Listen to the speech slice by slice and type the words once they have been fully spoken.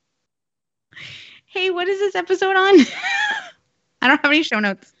Hey, what is this episode on? I don't have any show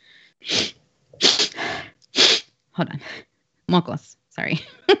notes. Hold on. Mocos. Sorry.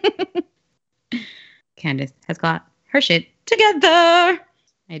 Candace has got her shit together.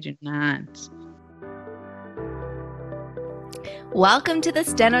 I do not. Welcome to the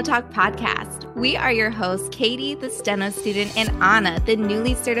Steno Talk podcast. We are your hosts, Katie, the steno student, and Anna, the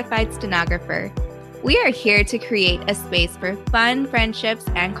newly certified stenographer. We are here to create a space for fun, friendships,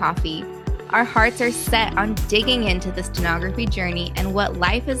 and coffee. Our hearts are set on digging into the stenography journey and what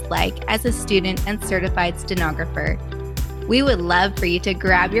life is like as a student and certified stenographer. We would love for you to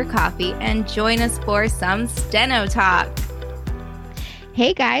grab your coffee and join us for some Steno Talk.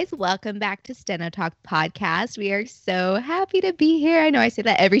 Hey guys, welcome back to Steno Talk podcast. We are so happy to be here. I know I say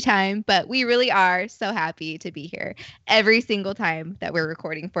that every time, but we really are so happy to be here every single time that we're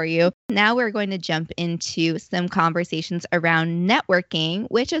recording for you. Now we're going to jump into some conversations around networking,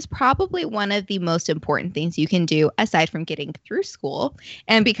 which is probably one of the most important things you can do aside from getting through school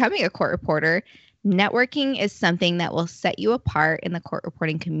and becoming a court reporter. Networking is something that will set you apart in the court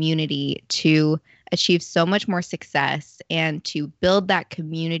reporting community to achieve so much more success and to build that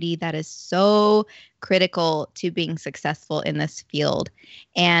community that is so critical to being successful in this field.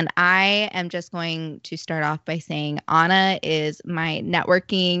 And I am just going to start off by saying Anna is my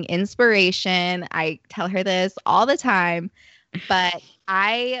networking inspiration. I tell her this all the time, but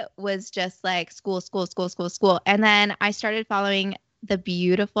I was just like school. And then I started following the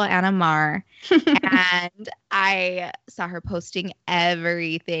beautiful Anna Mar, and I saw her posting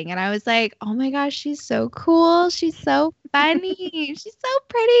everything, and I was like, oh my gosh, she's so cool. She's so funny. She's so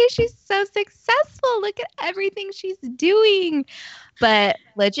pretty. She's so successful. Look at everything she's doing. But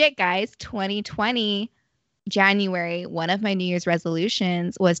legit, guys, 2020, January, one of my New Year's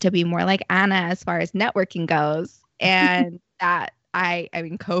resolutions was to be more like Anna as far as networking goes. And that I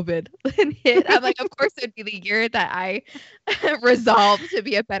mean, COVID hit. I'm like, of course, it would be the year that I resolved to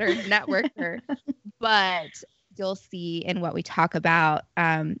be a better networker. But you'll see in what we talk about,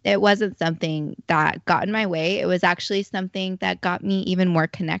 it wasn't something that got in my way. It was actually something that got me even more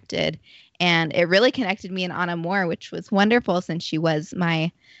connected. And it really connected me and Anna more, which was wonderful since she was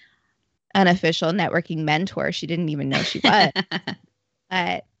my unofficial networking mentor. She didn't even know she was.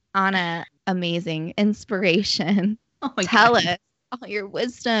 But Anna, amazing inspiration. Oh my Tell God. us all your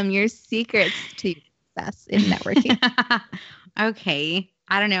wisdom, your secrets to success in networking. Okay.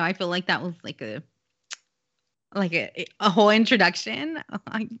 I don't know. I feel like that was like a whole introduction.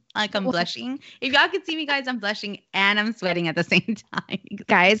 I'm blushing. If y'all could see me, guys, I'm blushing and I'm sweating at the same time.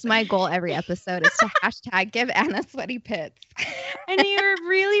 Guys, my goal every episode is to hashtag give Anna sweaty pits. And you're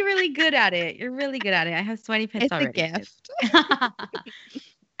really, really good at it. You're really good at it. I have sweaty pits It's already. a gift.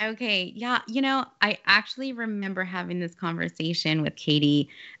 Okay. Yeah. I actually remember having this conversation with Katie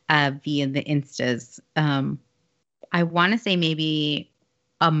via the Instas. I want to say maybe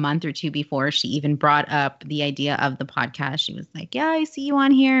a month or two before she even brought up the idea of the podcast. She was like, yeah, I see you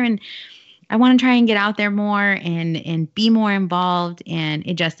on here and I want to try and get out there more and be more involved. And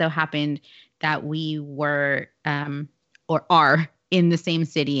it just so happened that we were or are in the same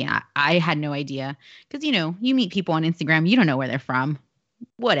city. I had no idea because, you meet people on Instagram, you don't know where they're from.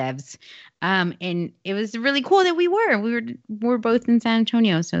 Whatevs. And it was really cool that we're both in San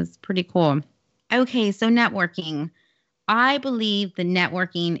Antonio. So it's pretty cool. Okay. So networking. I believe the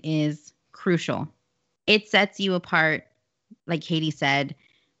networking is crucial. It sets you apart, like Katie said,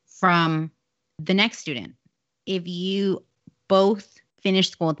 from the next student. If you both finish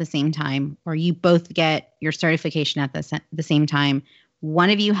school at the same time, or you both get your certification at the same time,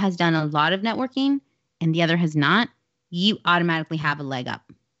 one of you has done a lot of networking and the other has not, you automatically have a leg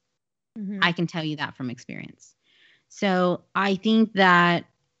up. Mm-hmm. I can tell you that from experience. So I think that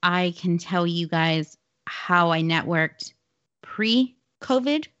I can tell you guys how I networked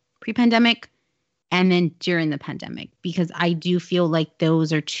pre-COVID, pre-pandemic, and then during the pandemic, because I do feel like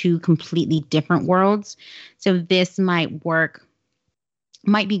those are two completely different worlds. So this might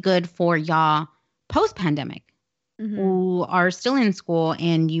be good for y'all post-pandemic who are still in school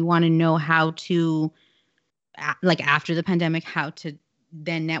and you want to know how to, like after the pandemic, how to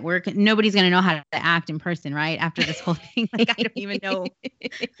then network. Nobody's going to know how to act in person, right? After this whole thing, like I don't even know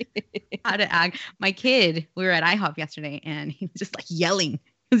how to act. My kid, we were at IHOP yesterday and he was just like yelling.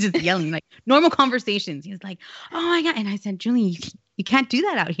 He was just yelling, like normal conversations. He was like, oh my God. And I said, Julian, you can't do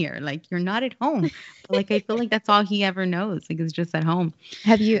that out here. Like you're not at home. But like, I feel like that's all he ever knows. Like it's just at home.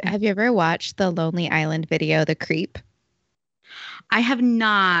 Have you ever watched the Lonely Island video, The Creep? I have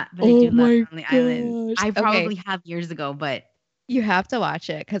not, but I do love Lonely Island. I probably have years ago, but you have to watch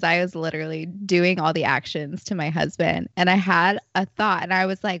it because I was literally doing all the actions to my husband and I had a thought and I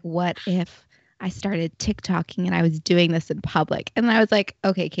was like, what if I started TikToking and I was doing this in public. And I was like,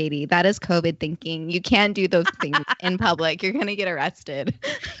 okay, Katie, that is COVID thinking. You can't do those things in public. You're going to get arrested.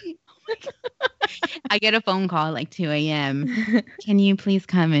 I get a phone call like 2 a.m. Can you please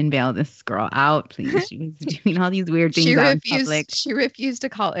come and bail this girl out, please? She was doing all these weird things out in public. She refused to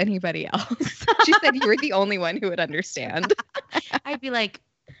call anybody else. She said you were the only one who would understand. I'd be like,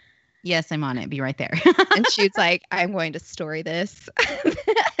 yes, I'm on it. Be right there. And she's like, I'm going to story this the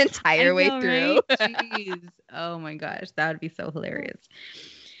entire way through. Right? Jeez. Oh my gosh. That would be so hilarious.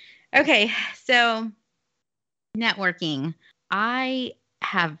 Okay. So networking. I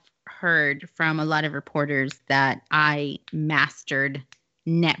have heard from a lot of reporters that I mastered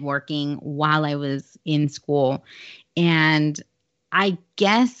networking while I was in school. And I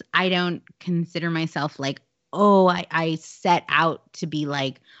guess I don't consider myself like, oh, I set out to be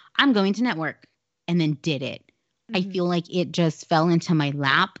like, I'm going to network and then did it. Mm-hmm. I feel like it just fell into my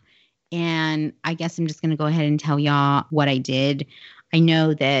lap. And I guess I'm just going to go ahead and tell y'all what I did. I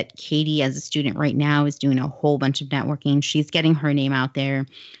know that Katie, as a student right now, is doing a whole bunch of networking. She's getting her name out there.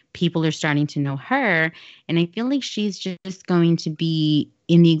 People are starting to know her. And I feel like she's just going to be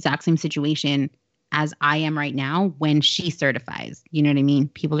in the exact same situation as I am right now when she certifies. You know what I mean?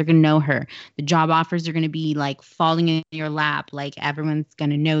 People are going to know her. The job offers are going to be like falling in your lap. Like everyone's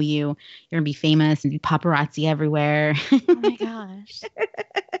going to know you. You're going to be famous and be paparazzi everywhere. Oh my gosh.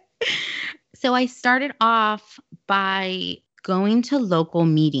 So I started off by going to local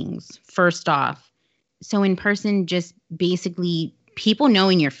meetings first off. So in person, just basically people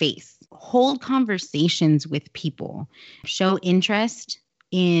knowing your face. Hold conversations with people. Show interest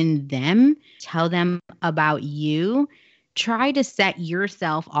in them. Tell them about you. Try to set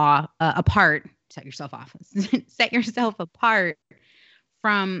yourself apart. Set yourself off. Set yourself apart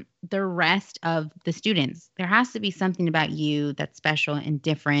from the rest of the students. There has to be something about you that's special and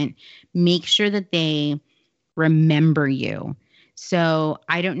different. Make sure that they remember you. So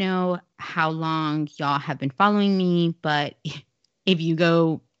I don't know how long y'all have been following me, but if you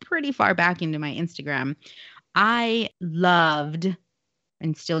go pretty far back into my Instagram, I loved,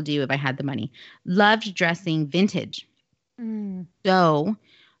 and still do if I had the money, loved dressing vintage. So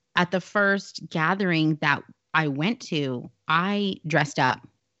at the first gathering that I went to, I dressed up.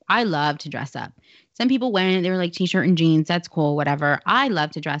 I love to dress up. Some people went, they were like t-shirt and jeans. That's cool, whatever. I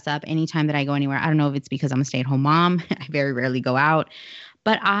love to dress up anytime that I go anywhere. I don't know if it's because I'm a stay-at-home mom. I very rarely go out.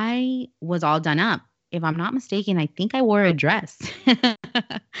 But I was all done up. If I'm not mistaken, I think I wore a dress.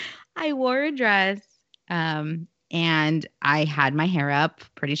 I wore a dress and I had my hair up.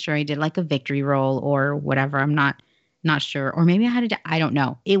 Pretty sure I did like a victory roll or whatever. I'm not sure. Or maybe I had I don't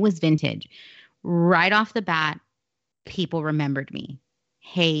know. It was vintage. Right off the bat, people remembered me.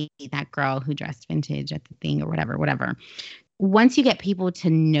 Hey, that girl who dressed vintage at the thing or whatever. Once you get people to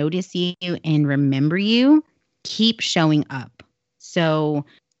notice you and remember you, keep showing up. So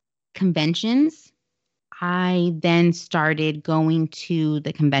conventions, I then started going to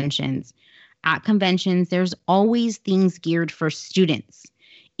the conventions. At conventions, there's always things geared for students.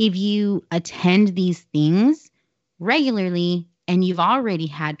 If you attend these things regularly and you've already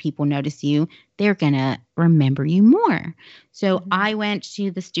had people notice you, they're going to remember you more. So I went to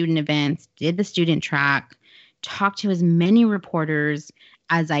the student events, did the student track, talked to as many reporters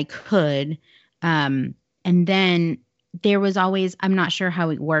as I could. And then there was always, I'm not sure how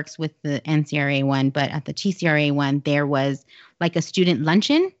it works with the NCRA one, but at the TCRA one, there was like a student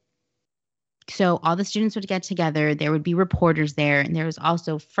luncheon. So all the students would get together. There would be reporters there. And there was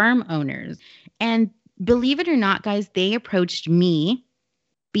also firm owners. And believe it or not, guys, they approached me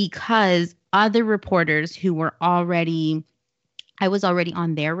because other reporters who were I was already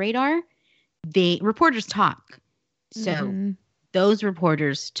on their radar. Reporters talk. So those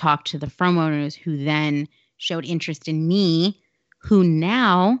reporters talked to the firm owners who then showed interest in me, who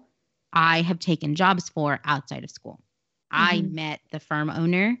now I have taken jobs for outside of school. I met the firm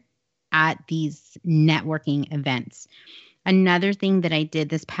owner at these networking events. Another thing that I did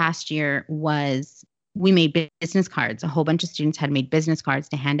this past year was we made business cards. A whole bunch of students had made business cards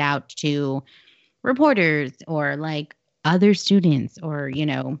to hand out to reporters or like other students or, you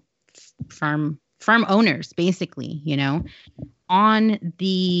know, firm owners, basically, you know. On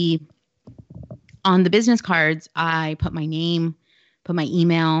the business cards, I put my name, put my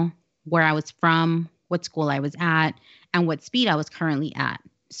email, where I was from, what school I was at, and what speed I was currently at.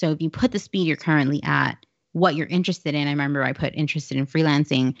 So if you put the speed you're currently at, what you're interested in, I remember I put interested in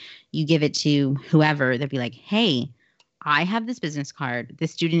freelancing, you give it to whoever, they'll be like, hey, I have this business card.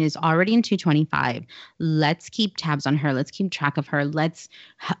 This student is already in 225. Let's keep tabs on her. Let's keep track of her. Let's,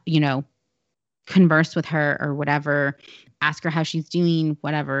 you know, converse with her or whatever. ask her how she's doing,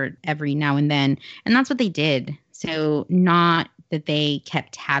 whatever, every now and then. And that's what they did. So not that they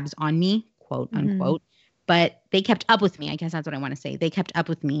kept tabs on me, quote unquote, but they kept up with me. I guess that's what I want to say. They kept up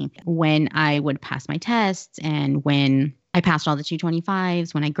with me when I would pass my tests and when I passed all the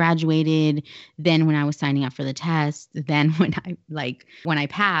 225s, when I graduated, then when I was signing up for the test, then when I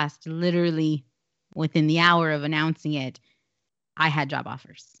passed, literally within the hour of announcing it, I had job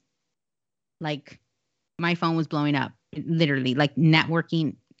offers. Like my phone was blowing up, literally. Like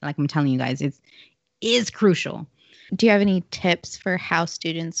networking, like I'm telling you guys, is crucial. Do you have any tips for how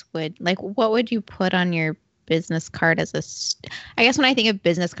students would, like, what would you put on your business card I guess when I think of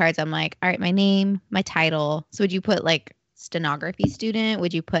business cards, I'm like, all right, my name, my title. So would you put like stenography student?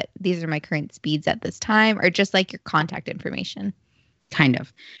 Would you put these are my current speeds at this time, or just like your contact information? Kind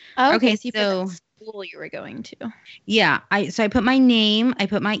of. Okay, so you put the school you were going to. Yeah, I put my name, I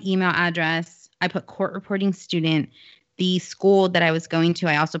put my email address, I put court reporting student. The school that I was going to,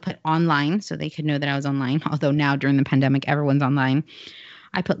 I also put online so they could know that I was online. Although now during the pandemic, everyone's online.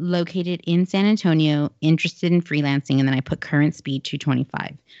 I put located in San Antonio, interested in freelancing, and then I put current speed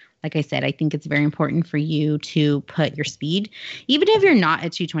 225. Like I said, I think it's very important for you to put your speed. Even if you're not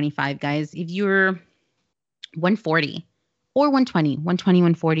at 225, guys, if you're 140 or 120,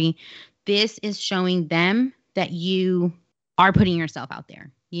 140, this is showing them that you are putting yourself out there.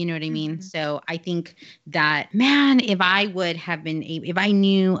 You know what I mean? So I think that, man, if I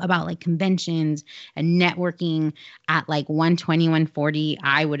knew about like conventions and networking at like 120, 140,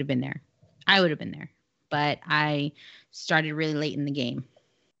 I would have been there. But I started really late in the game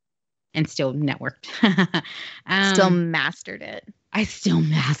and still networked. Still mastered it. I still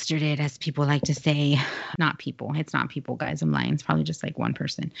mastered it, as people like to say. Not people. It's not people, guys. I'm lying. It's probably just like one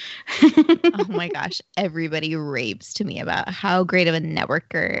person. Oh my gosh. Everybody raves to me about how great of a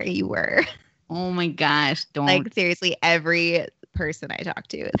networker you were. Oh my gosh. Don't. Like seriously, every person I talk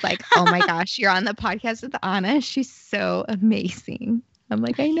to, it's like, oh my gosh, you're on the podcast with Anna. She's so amazing. I'm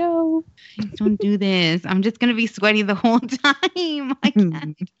like, I know. Don't do this. I'm just gonna be sweaty the whole time.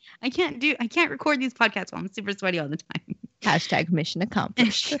 I can't record these podcasts while I'm super sweaty all the time. Hashtag mission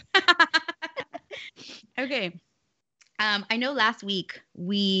accomplished. Okay. I know last week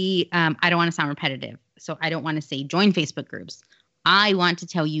I don't want to sound repetitive, so I don't want to say join Facebook groups. I want to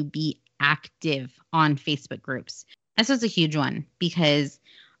tell you be active on Facebook groups. This was a huge one because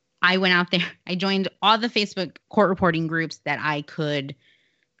I went out there. I joined all the Facebook court reporting groups that I could.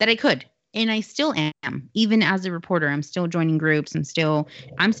 And I still am. Even as a reporter, I'm still joining groups. I'm still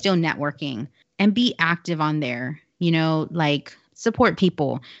networking. And be active on there. You know, like support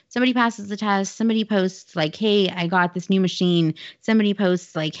people. Somebody passes the test. Somebody posts like, hey, I got this new machine. Somebody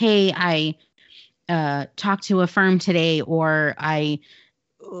posts like, hey, I talked to a firm today, or I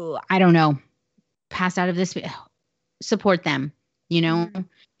don't know, passed out of this. Support them. You know,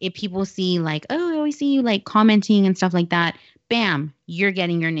 if people see like, oh, I always see you like commenting and stuff like that, bam, you're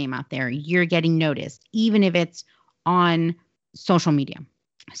getting your name out there. You're getting noticed, even if it's on social media.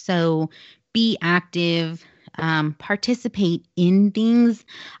 So be active, participate in things.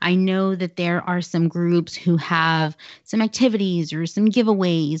 I know that there are some groups who have some activities or some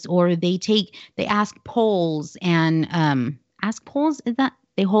giveaways, or they ask polls and ask polls. Is that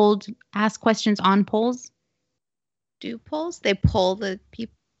they ask questions on polls? Do polls? They poll the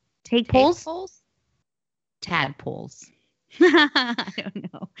people. Take polls? Tadpoles. I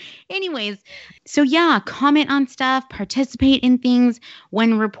don't know. Anyways, so yeah, comment on stuff, participate in things.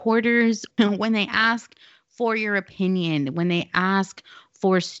 When reporters, when they ask for your opinion, when they ask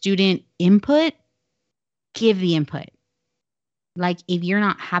for student input, give the input. Like if you're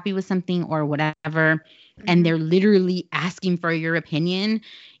not happy with something or whatever, and they're literally asking for your opinion,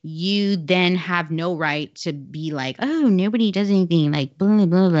 you then have no right to be like, oh, nobody does anything, like blah,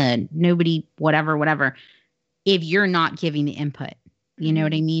 blah, blah, nobody, whatever. If you're not giving the input, you know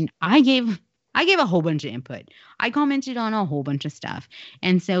what I mean? I gave a whole bunch of input. I commented on a whole bunch of stuff.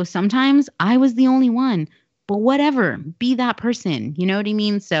 And so sometimes I was the only one, but whatever, be that person. You know what I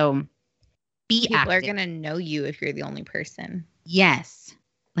mean? So be active. People are going to know you if you're the only person. Yes.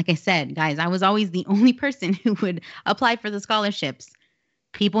 Like I said, guys, I was always the only person who would apply for the scholarships.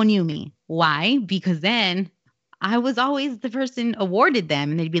 People knew me. Why? Because then I was always the person awarded them.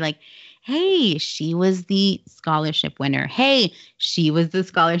 And they'd be like, hey, she was the scholarship winner. Hey, she was the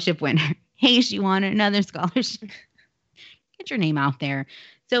scholarship winner. Hey, she won another scholarship. Get your name out there.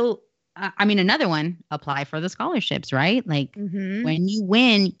 So, another one, apply for the scholarships, right? Like when you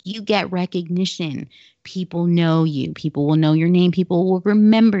win, you get recognition. People know you. People will know your name. People will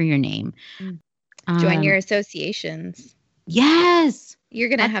remember your name. Join your associations. Yes. You're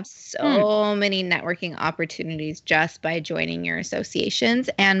going to have so many networking opportunities just by joining your associations.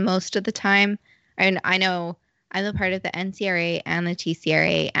 And most of the time, and I know I'm a part of the NCRA and the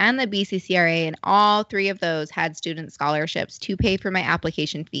TCRA and the BCCRA, and all three of those had student scholarships to pay for my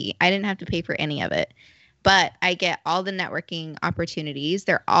application fee. I didn't have to pay for any of it, but I get all the networking opportunities.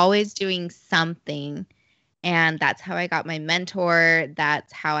 They're always doing something. And that's how I got my mentor.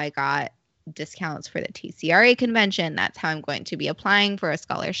 That's how I got discounts for the TCRA convention. That's how I'm going to be applying for a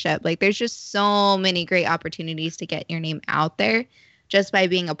scholarship. Like, there's just so many great opportunities to get your name out there just by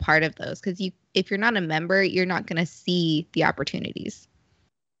being a part of those. Because if you're not a member, you're not going to see the opportunities.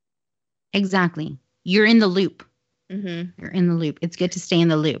 Exactly. You're in the loop. Mm-hmm. You're in the loop. It's good to stay in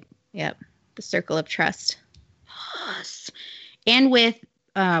the loop. Yep. The circle of trust. Yes. And with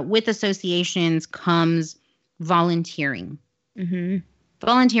associations comes volunteering. Mm-hmm.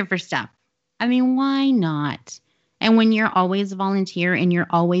 Volunteer for stuff. I mean, why not? And when you're always a volunteer and you're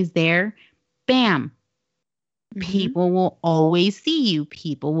always there, bam, people will always see you.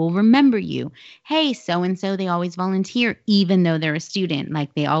 People will remember you. Hey, so-and-so, they always volunteer, even though they're a student.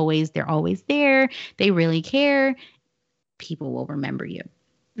 Like they're always there. They really care. People will remember you.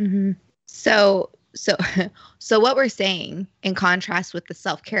 Mm-hmm. So what we're saying, in contrast with the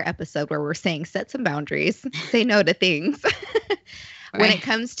self-care episode where we're saying set some boundaries, say no to things. When it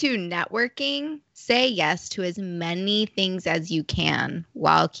comes to networking, say yes to as many things as you can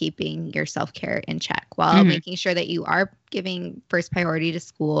while keeping your self-care in check, while making sure that you are giving first priority to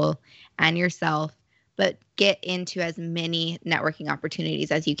school and yourself, but get into as many networking opportunities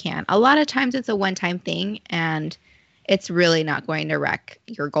as you can. A lot of times it's a one-time thing, and it's really not going to wreck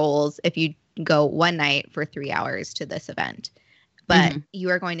your goals if you go one night for 3 hours to this event. But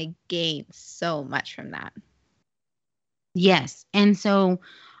you are going to gain so much from that. Yes. And so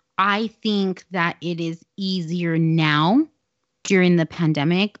I think that it is easier now during the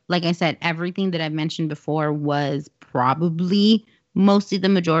pandemic. Like I said, everything that I've mentioned before was probably mostly the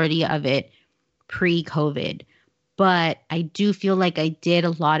majority of it pre-COVID. But I do feel like I did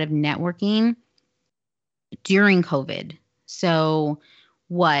a lot of networking during COVID. So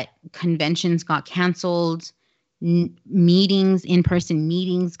conventions got canceled, meetings, in-person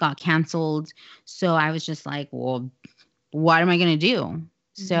meetings got canceled. So I was just like, well, what am I going to do?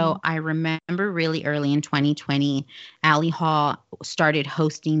 So I remember really early in 2020, Allie Hall started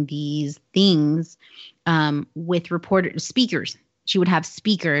hosting these things with speakers. She would have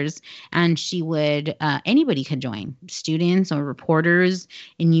speakers, and she would, anybody could join, students or reporters,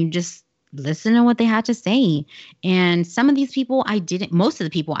 and you just listen to what they had to say. And some of these people most of the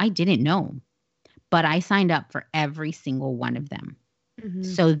people I didn't know, but I signed up for every single one of them.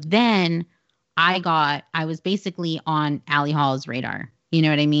 So then I was basically on Allie Hall's radar. You know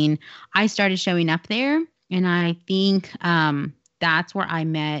what I mean? I started showing up there, and I think that's where I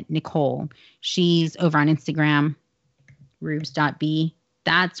met Nicole. She's over on Instagram, rubes.b.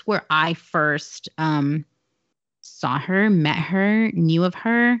 That's where I first saw her, met her, knew of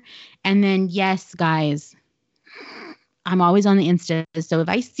her. And then, yes, guys, I'm always on the Insta. So if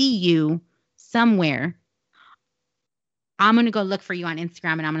I see you somewhere, I'm going to go look for you on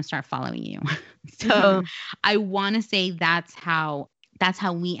Instagram, and I'm going to start following you. So I want to say that's how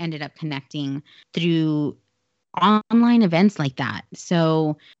we ended up connecting, through online events like that.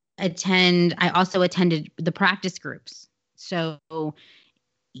 So I also attended the practice groups. So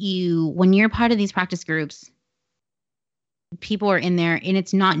when you're part of these practice groups, people are in there, and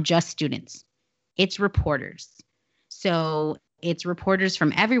it's not just students, it's reporters. So it's reporters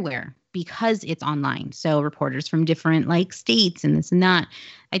from everywhere, because it's online. So reporters from different states and this and that.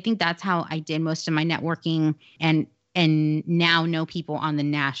 I think that's how I did most of my networking, and now know people on the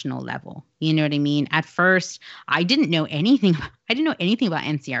national level. You know what I mean? At first, I didn't know anything about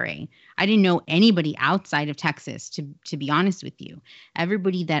NCRA. I didn't know anybody outside of Texas, to be honest with you.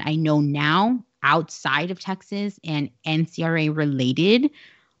 Everybody that I know now outside of Texas and NCRA related,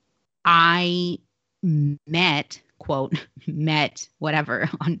 I met whatever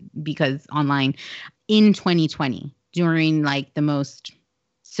because online in 2020 during the most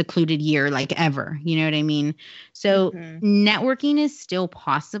secluded year ever. You know what I mean? So networking is still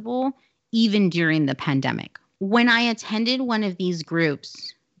possible even during the pandemic. When I attended one of these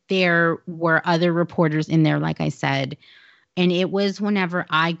groups, there were other reporters in there, like I said, and it was whenever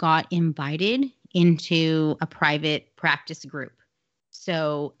I got invited into a private practice group.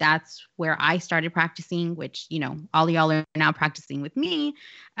 So that's where I started practicing, which, all y'all are now practicing with me.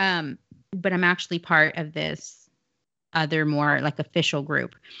 But I'm actually part of this other more official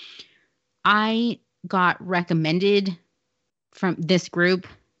group. I got recommended from this group.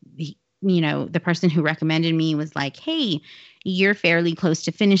 the person who recommended me was like, hey, you're fairly close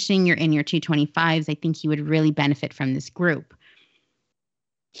to finishing. You're in your 225s. I think you would really benefit from this group.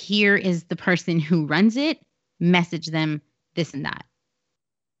 Here is the person who runs it. Message them this and that.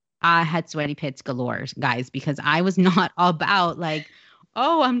 I had sweaty pits galore, guys, because I was not about like,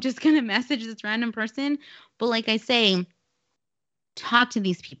 oh, I'm just going to message this random person. But like I say, talk to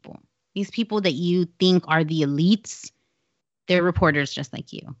these people that you think are the elites. They're reporters just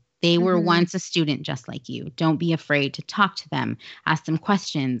like you. They were once a student just like you. Don't be afraid to talk to them, ask them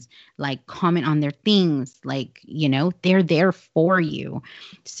questions, like comment on their things, like, they're there for you.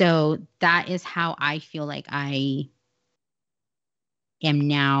 So that is how I feel like I am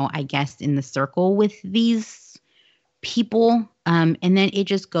now, I guess, in the circle with these people. And then it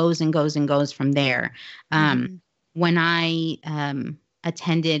just goes and goes and goes from there. When I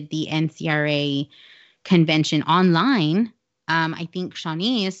attended the NCRA convention online, I think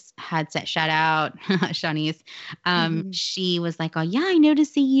Shawnice had said, shout out, Shawnice. She was like, oh, yeah, I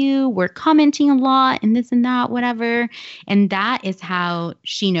noticed that you were commenting a lot and this and that, whatever. And that is how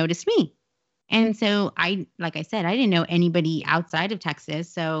she noticed me. And so like I said, I didn't know anybody outside of Texas.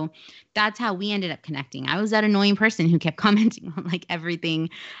 So that's how we ended up connecting. I was that annoying person who kept commenting on like everything.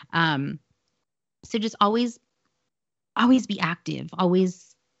 So just always be active,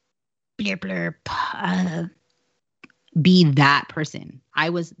 always blurb, be that person. I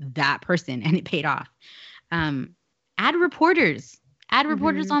was that person and it paid off. Add reporters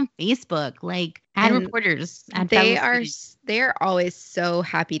on Facebook, like add reporters. They're always so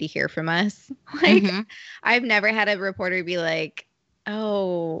happy to hear from us. Like I've never had a reporter be like,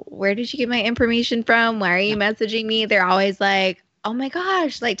 oh, where did you get my information from? Why are you messaging me? They're always like, oh my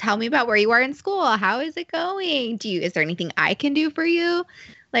gosh, like tell me about where you are in school. How is it going? Is there anything I can do for you?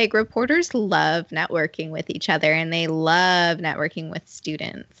 Like reporters love networking with each other and they love networking with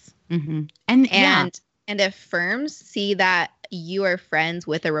students. And if firms see that you are friends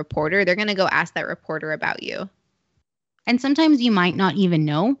with a reporter, they're going to go ask that reporter about you. And sometimes you might not even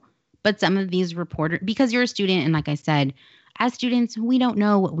know, but some of these reporters, because you're a student, and like I said, as students, we don't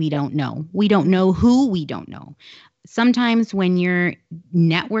know what we don't know. We don't know who we don't know. Sometimes when you're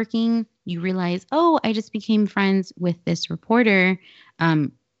networking, you realize, oh, I just became friends with this reporter.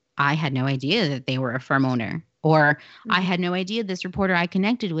 I had no idea that they were a firm owner, or I had no idea this reporter I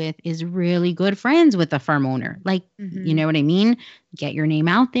connected with is really good friends with a firm owner. Like, you know what I mean? Get your name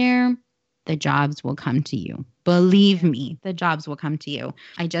out there. The jobs will come to you. Believe me, the jobs will come to you.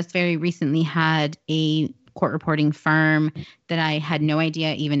 I just very recently had a court reporting firm that I had no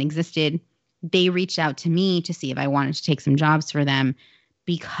idea even existed. They reached out to me to see if I wanted to take some jobs for them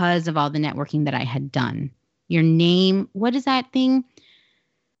because of all the networking that I had done. Your name, what is that thing?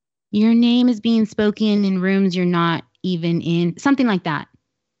 Your name is being spoken in rooms you're not even in, something like that.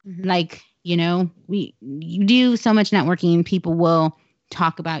 Like, you do so much networking, people will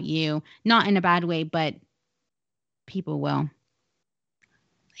talk about you, not in a bad way, but people will.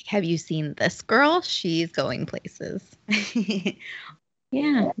 Like, have you seen this girl? She's going places.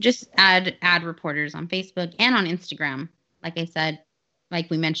 Yeah, just add reporters on Facebook and on Instagram. Like I said, like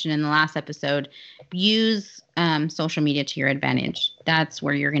we mentioned in the last episode, use social media to your advantage. That's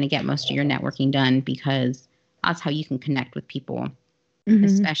where you're going to get most of your networking done, because that's how you can connect with people,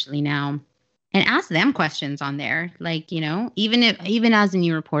 especially now. And ask them questions on there. Like, even as a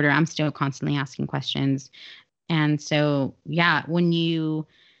new reporter, I'm still constantly asking questions. And so, yeah, when you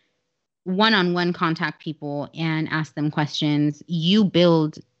one-on-one contact people and ask them questions, you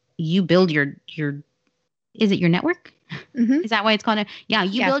build your is it your network? Is that why it's called?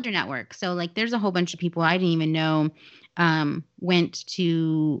 You build your network. So like there's a whole bunch of people I didn't even know went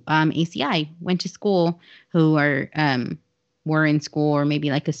to ACI, went to school, who are were in school or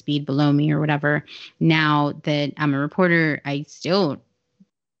maybe like a speed below me or whatever. Now that I'm a reporter, I still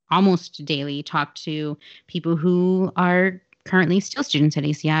almost daily talk to people who are currently still students at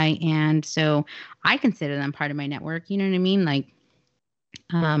ACI. And so I consider them part of my network. You know what I mean? Like,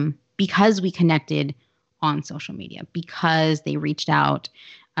 because we connected on social media, because they reached out,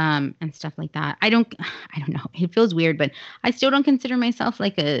 and stuff like that. I don't know. It feels weird, but I still don't consider myself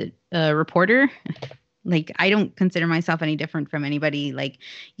like a reporter. Like, I don't consider myself any different from anybody. Like,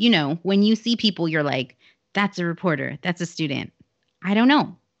 when you see people, you're like, that's a reporter. That's a student. I don't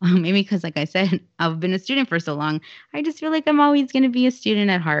know. Maybe because, like I said, I've been a student for so long. I just feel like I'm always going to be a student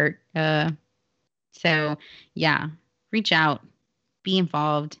at heart. So, yeah, reach out, be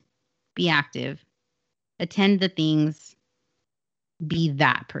involved, be active, attend the things, be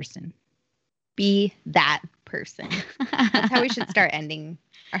that person. Be that person. That's how we should start ending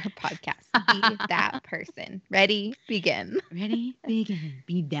our podcast. Be that person. Ready, begin. Ready, begin.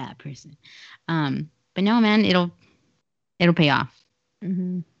 Be that person. But no, man, it'll pay off.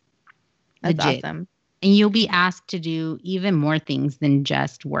 Mm-hmm. That's Legit. awesome. And you'll be asked to do even more things than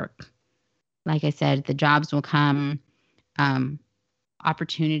just work. Like I said, the jobs will come.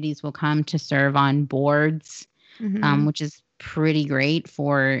 Opportunities will come to serve on boards, which is pretty great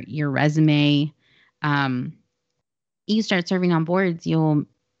for your resume. You start serving on boards, you'll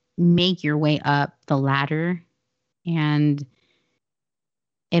make your way up the ladder, and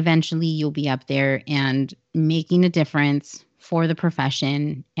eventually you'll be up there and making a difference for the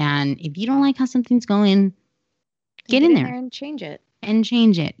profession. And if you don't like how something's going, get in there and change it.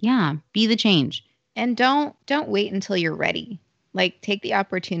 Yeah, be the change. And don't wait until you're ready. Like, take the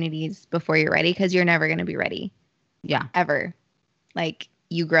opportunities before you're ready, because you're never going to be ready. Yeah. Ever. Like,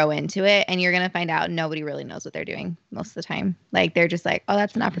 you grow into it and you're going to find out nobody really knows what they're doing most of the time. Like, they're just like, oh,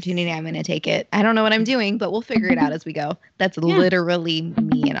 that's an opportunity. I'm going to take it. I don't know what I'm doing, but we'll figure it out as we go. That's literally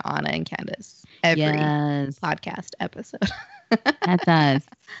me and Anna and Candace. Every podcast episode. That's us.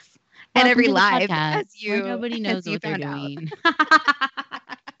 And every live, as nobody knows what they're doing.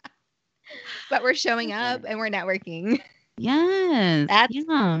 But we're showing up and we're networking. Yes.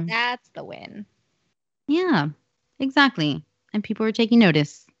 That's the win. Yeah, exactly. And people are taking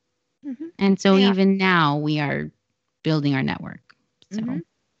notice. Mm-hmm. And so even now we are building our network. So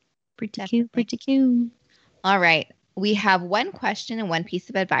pretty cute. All right. We have one question and one piece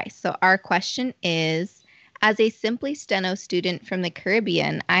of advice. So our question is, as a Simply Steno student from the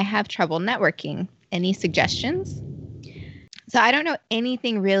Caribbean, I have trouble networking. Any suggestions? So I don't know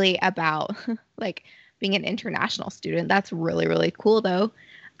anything really about like being an international student. That's really, really cool though.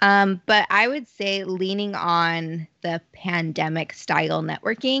 But I would say leaning on the pandemic style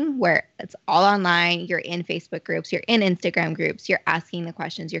networking, where it's all online, you're in Facebook groups, you're in Instagram groups, you're asking the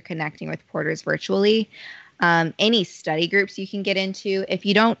questions, you're connecting with porters virtually. Any study groups you can get into. If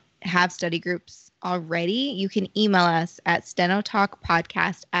you don't have study groups already, you can email us at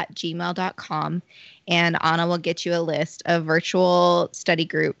stenotalkpodcast@gmail.com, and Anna will get you a list of virtual study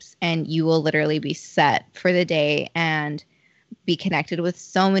groups, and you will literally be set for the day and be connected with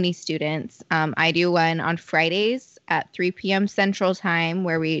so many students. I do one on Fridays at 3 p.m. Central Time,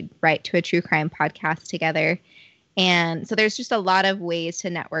 where we write to a true crime podcast together. And so there's just a lot of ways to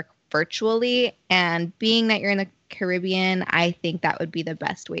network virtually. And being that you're in the Caribbean, I think that would be the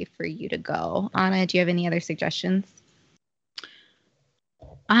best way for you to go. Anna, do you have any other suggestions?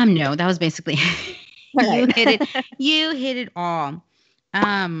 No, that was basically you hit it all.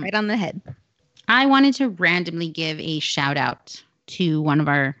 Right on the head. I wanted to randomly give a shout out to one of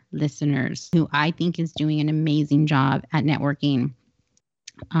our listeners who I think is doing an amazing job at networking.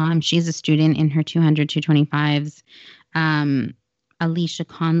 She's a student in her 200, 225s. Alicia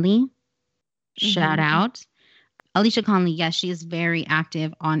Conley, shout out. Alicia Conley, yes, she is very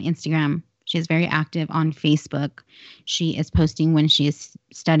active on Instagram. She is very active on Facebook. She is posting when she is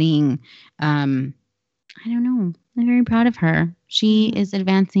studying. I don't know. I'm very proud of her. She is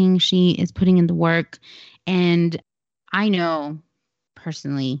advancing. She is putting in the work. And I know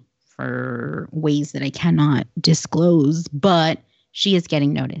personally, for ways that I cannot disclose, but she is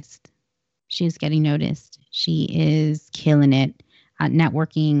getting noticed. She is getting noticed. She is killing it at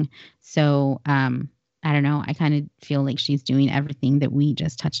networking. So, I don't know. I kind of feel like she's doing everything that we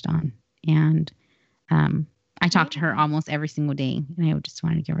just touched on. And I talk to her almost every single day. And I just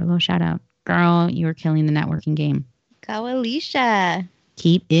wanted to give her a little shout out. Girl, you are killing the networking game. Go, Alicia.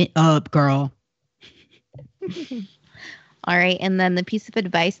 Keep it up, girl. All right. And then the piece of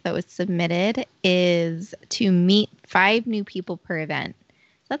advice that was submitted is to meet 5 new people per event.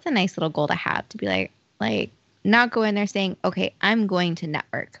 So that's a nice little goal to have, to be like not go in there saying, okay, I'm going to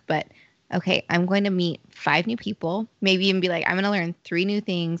network, but okay, I'm going to meet 5 new people. Maybe even be like, I'm going to learn 3 new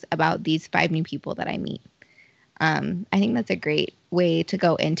things about these 5 new people that I meet. I think that's a great way to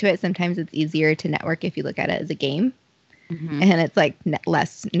go into it. Sometimes it's easier to network if you look at it as a game. Mm-hmm. And it's like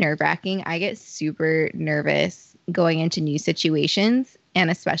less nerve-wracking. I get super nervous going into new situations, and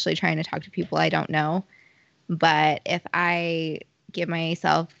especially trying to talk to people I don't know. But if I give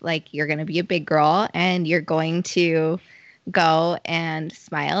myself like, you're going to be a big girl and you're going to go and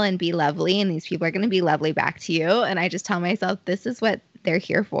smile and be lovely, and these people are going to be lovely back to you. And I just tell myself, this is what they're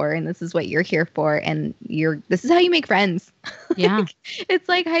here for, and this is what you're here for, and this is how you make friends. Yeah. It's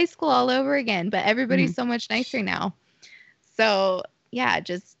like high school all over again, but everybody's so much nicer now. So yeah,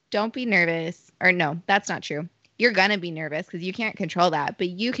 just don't be nervous. Or no, that's not true. You're going to be nervous because you can't control that, but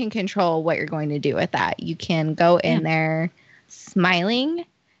you can control what you're going to do with that. You can go in there smiling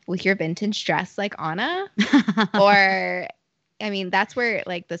with your vintage dress like Anna, or I mean, that's where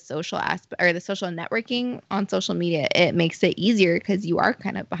like the social aspect or the social networking on social media, it makes it easier because you are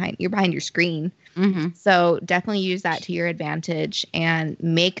kind of behind your screen. Mm-hmm. So definitely use that to your advantage and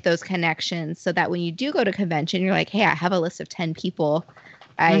make those connections so that when you do go to convention, you're like, hey, I have a list of 10 people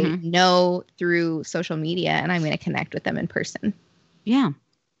I know through social media and I'm going to connect with them in person. Yeah.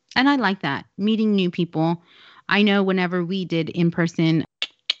 And I like that, meeting new people. I know whenever we did in-person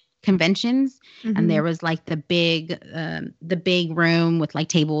conventions and there was like the big room with like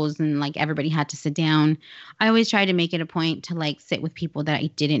tables and like everybody had to sit down, I always try to make it a point to like sit with people that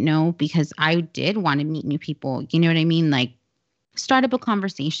I didn't know because I did want to meet new people. You know what I mean? Like start up a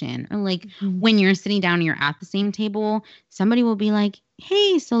conversation, or like when you're sitting down and you're at the same table, somebody will be like,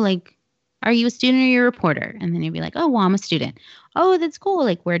 hey, so like, are you a student or you're a reporter? And then you'll be like, oh, well, I'm a student. Oh, that's cool.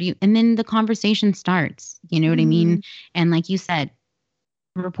 Like, where do you, and then the conversation starts, you know what I mean? And like you said,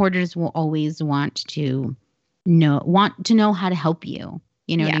 reporters will always want to know how to help you.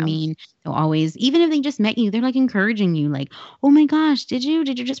 You know what I mean? They'll always, even if they just met you, they're like encouraging you, like, oh my gosh, did you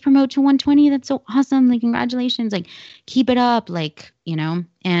just promote to 120? That's so awesome. Like, congratulations. Like, keep it up. Like, you know,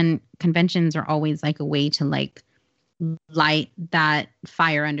 and conventions are always like a way to like light that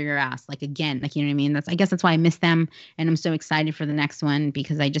fire under your ass. Like, again, like, you know what I mean? I guess that's why I miss them. And I'm so excited for the next one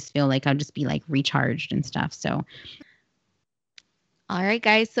because I just feel like I'll just be like recharged and stuff. So. All right,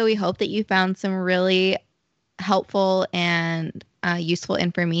 guys. So we hope that you found some really helpful and useful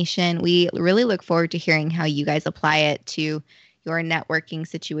information. We really look forward to hearing how you guys apply it to your networking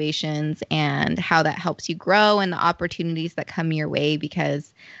situations and how that helps you grow and the opportunities that come your way,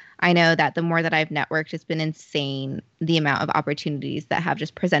 because I know that the more that I've networked, it's been insane the amount of opportunities that have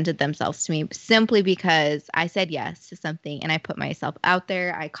just presented themselves to me simply because I said yes to something and I put myself out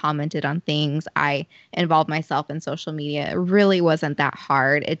there. I commented on things. I involved myself in social media. It really wasn't that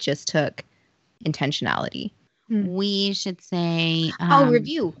hard. It just took intentionality. We should say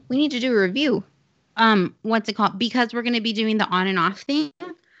review. We need to do a review. What's it called? Because we're going to be doing the on and off thing.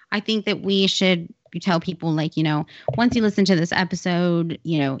 I think that we should tell people, like, you know, once you listen to this episode,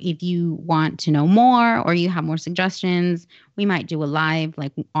 you know, if you want to know more or you have more suggestions, we might do a live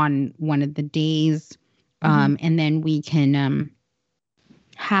like on one of the days. And then we can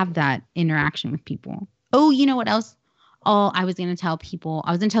have that interaction with people. Oh, you know what else? Oh, I was going to tell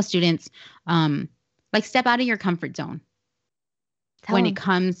students, like, step out of your comfort zone when it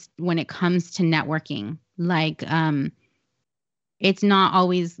comes to networking. Like, you're not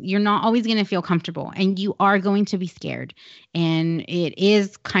always going to feel comfortable and you are going to be scared. And it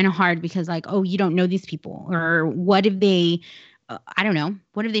is kind of hard because, like, oh, you don't know these people, or what if they, I don't know,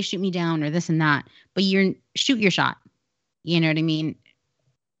 what if they shoot me down or this and that, but shoot your shot. You know what I mean?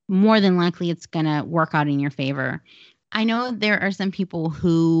 More than likely it's going to work out in your favor. I know there are some people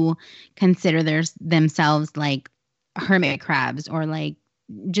who consider themselves like hermit crabs, or like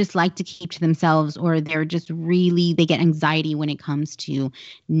just like to keep to themselves, or they're just they get anxiety when it comes to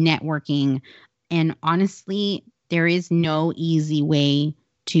networking. And honestly, there is no easy way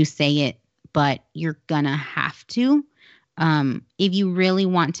to say it, but you're gonna have to. If you really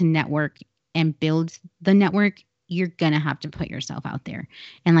want to network and build the network, you're gonna have to put yourself out there.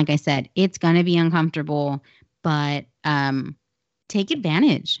 And like I said, it's gonna be uncomfortable, but take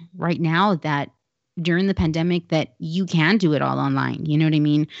advantage right now that during the pandemic that you can do it all online. You know what I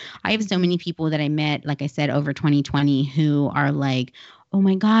mean? I have so many people that I met, like I said, over 2020 who are like, oh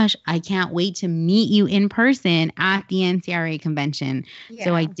my gosh, I can't wait to meet you in person at the NCRA convention. Yeah.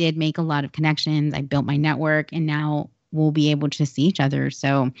 So I did make a lot of connections. I built my network, and now we'll be able to see each other.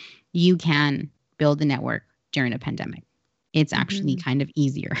 So you can build a network during a pandemic. It's actually kind of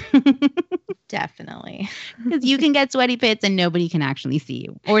easier. Definitely. Because you can get sweaty pits and nobody can actually see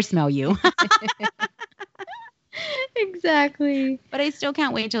you or smell you. Exactly. But I still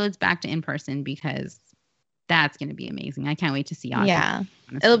can't wait till it's back to in person, because that's going to be amazing. I can't wait to see y'all. Yeah.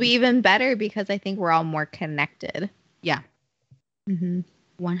 Honestly. It'll be even better because I think we're all more connected. Yeah.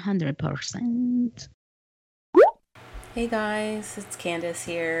 100%. Hey guys, it's Candace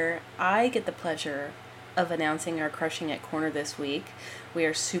here. I get the pleasure of announcing our Crushing It Corner this week. We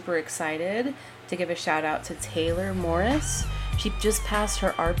are super excited to give a shout out to Taylor Morris. She just passed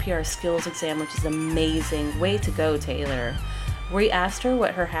her RPR skills exam, which is amazing. Way to go, Taylor. We asked her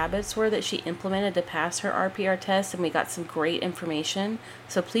what her habits were that she implemented to pass her RPR test, and we got some great information.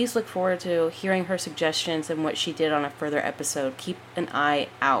 So please look forward to hearing her suggestions and what she did on a further episode. Keep an eye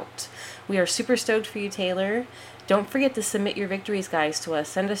out. We are super stoked for you, Taylor. Don't forget to submit your victories, guys, to us.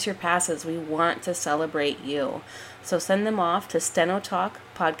 Send us your passes. We want to celebrate you. So send them off to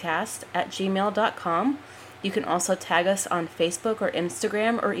stenotalkpodcast@gmail.com. You can also tag us on Facebook or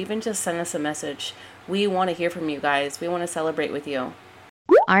Instagram, or even just send us a message. We want to hear from you guys. We want to celebrate with you.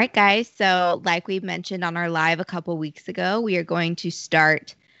 All right, guys. So like we mentioned on our live a couple weeks ago, we are going to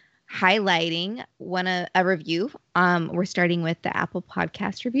start highlighting a review. We're starting with the Apple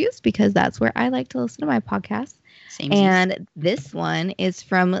Podcast reviews because that's where I like to listen to my podcasts. Same. And this one is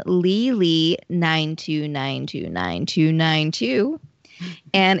from Lily92929292,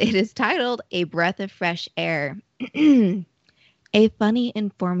 and it is titled "A Breath of Fresh Air." A funny,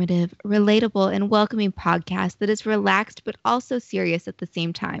 informative, relatable, and welcoming podcast that is relaxed but also serious at the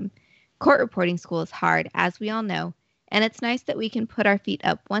same time. Court reporting school is hard, as we all know, and it's nice that we can put our feet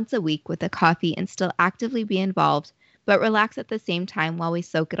up once a week with a coffee and still actively be involved, but relax at the same time while we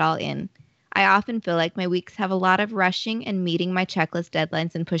soak it all in. I often feel like my weeks have a lot of rushing and meeting my checklist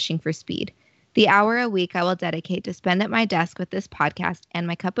deadlines and pushing for speed. The hour a week I will dedicate to spend at my desk with this podcast and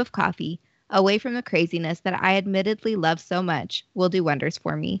my cup of coffee, away from the craziness that I admittedly love so much, will do wonders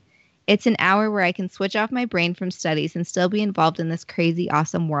for me. It's an hour where I can switch off my brain from studies and still be involved in this crazy,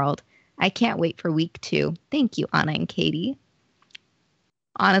 awesome world. I can't wait for week 2. Thank you, Anna and Katie.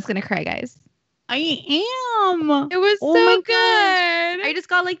 Anna's going to cry, guys. I am. It was so good. I just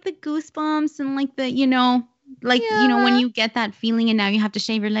got like the goosebumps and like the, when you get that feeling and now you have to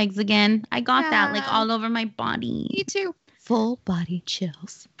shave your legs again. I got that like all over my body. Me too. Full body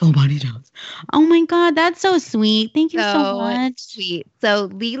chills. Full body chills. Oh my God, that's so sweet. Thank you so much. Sweet. So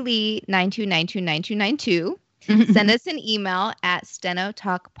Lily92929292. Send us an email at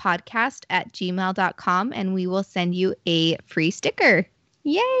stenotalkpodcast@gmail.com and we will send you a free sticker.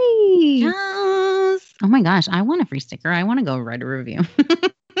 Yay! Yes. Oh my gosh, I want a free sticker. I want to go write a review.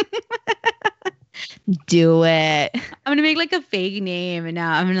 Do it. I'm going to make like a fake name and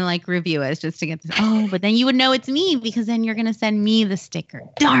now I'm going to like review it just to get this. Oh, but then you would know it's me because then you're going to send me the sticker.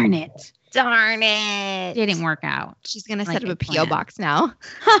 Darn it. Didn't work out. She's going to set up a P.O. box now.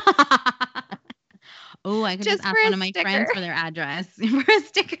 Oh, I could just ask one of my friends for their address for a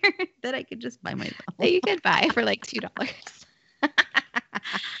sticker that I could just buy myself. That you could buy for like $2.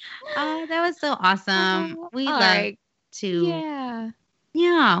 Oh, that was so awesome. We love to.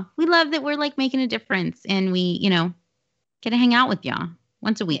 Yeah. We love that we're like making a difference and we, get to hang out with y'all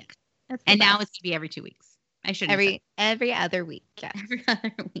once a week. And now it's to be every 2 weeks. I should every other week. Yeah. Every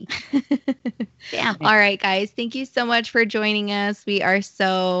other week. Yeah. All right, guys. Thank you so much for joining us. We are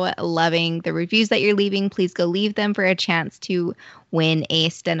so loving the reviews that you're leaving. Please go leave them for a chance to win a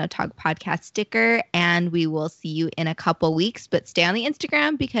Steno Talk podcast sticker. And we will see you in a couple weeks. But stay on the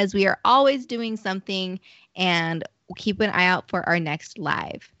Instagram because we are always doing something. And we'll keep an eye out for our next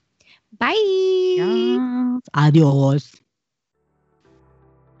live. Bye. Yes. Adios.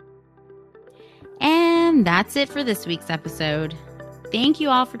 And that's it for this week's episode. Thank you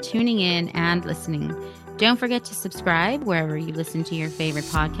all for tuning in and listening. Don't forget to subscribe wherever you listen to your favorite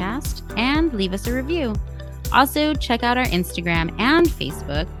podcast and leave us a review. Also, check out our Instagram and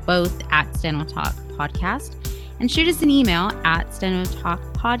Facebook, both at Steno Talk Podcast, and shoot us an email at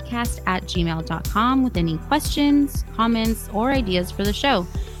stenotalkpodcast@gmail.com with any questions, comments, or ideas for the show.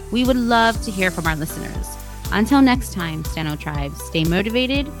 We would love to hear from our listeners. Until next time, Steno Tribe, stay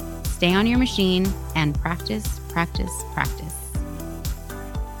motivated, stay on your machine, and practice, practice, practice.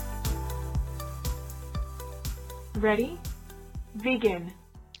 Ready? Begin.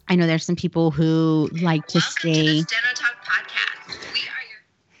 I know there's some people who like to stay. Welcome to the Steno Talk podcast. We are your...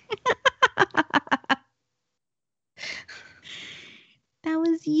 That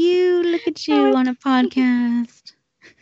was you. Look at you on a podcast.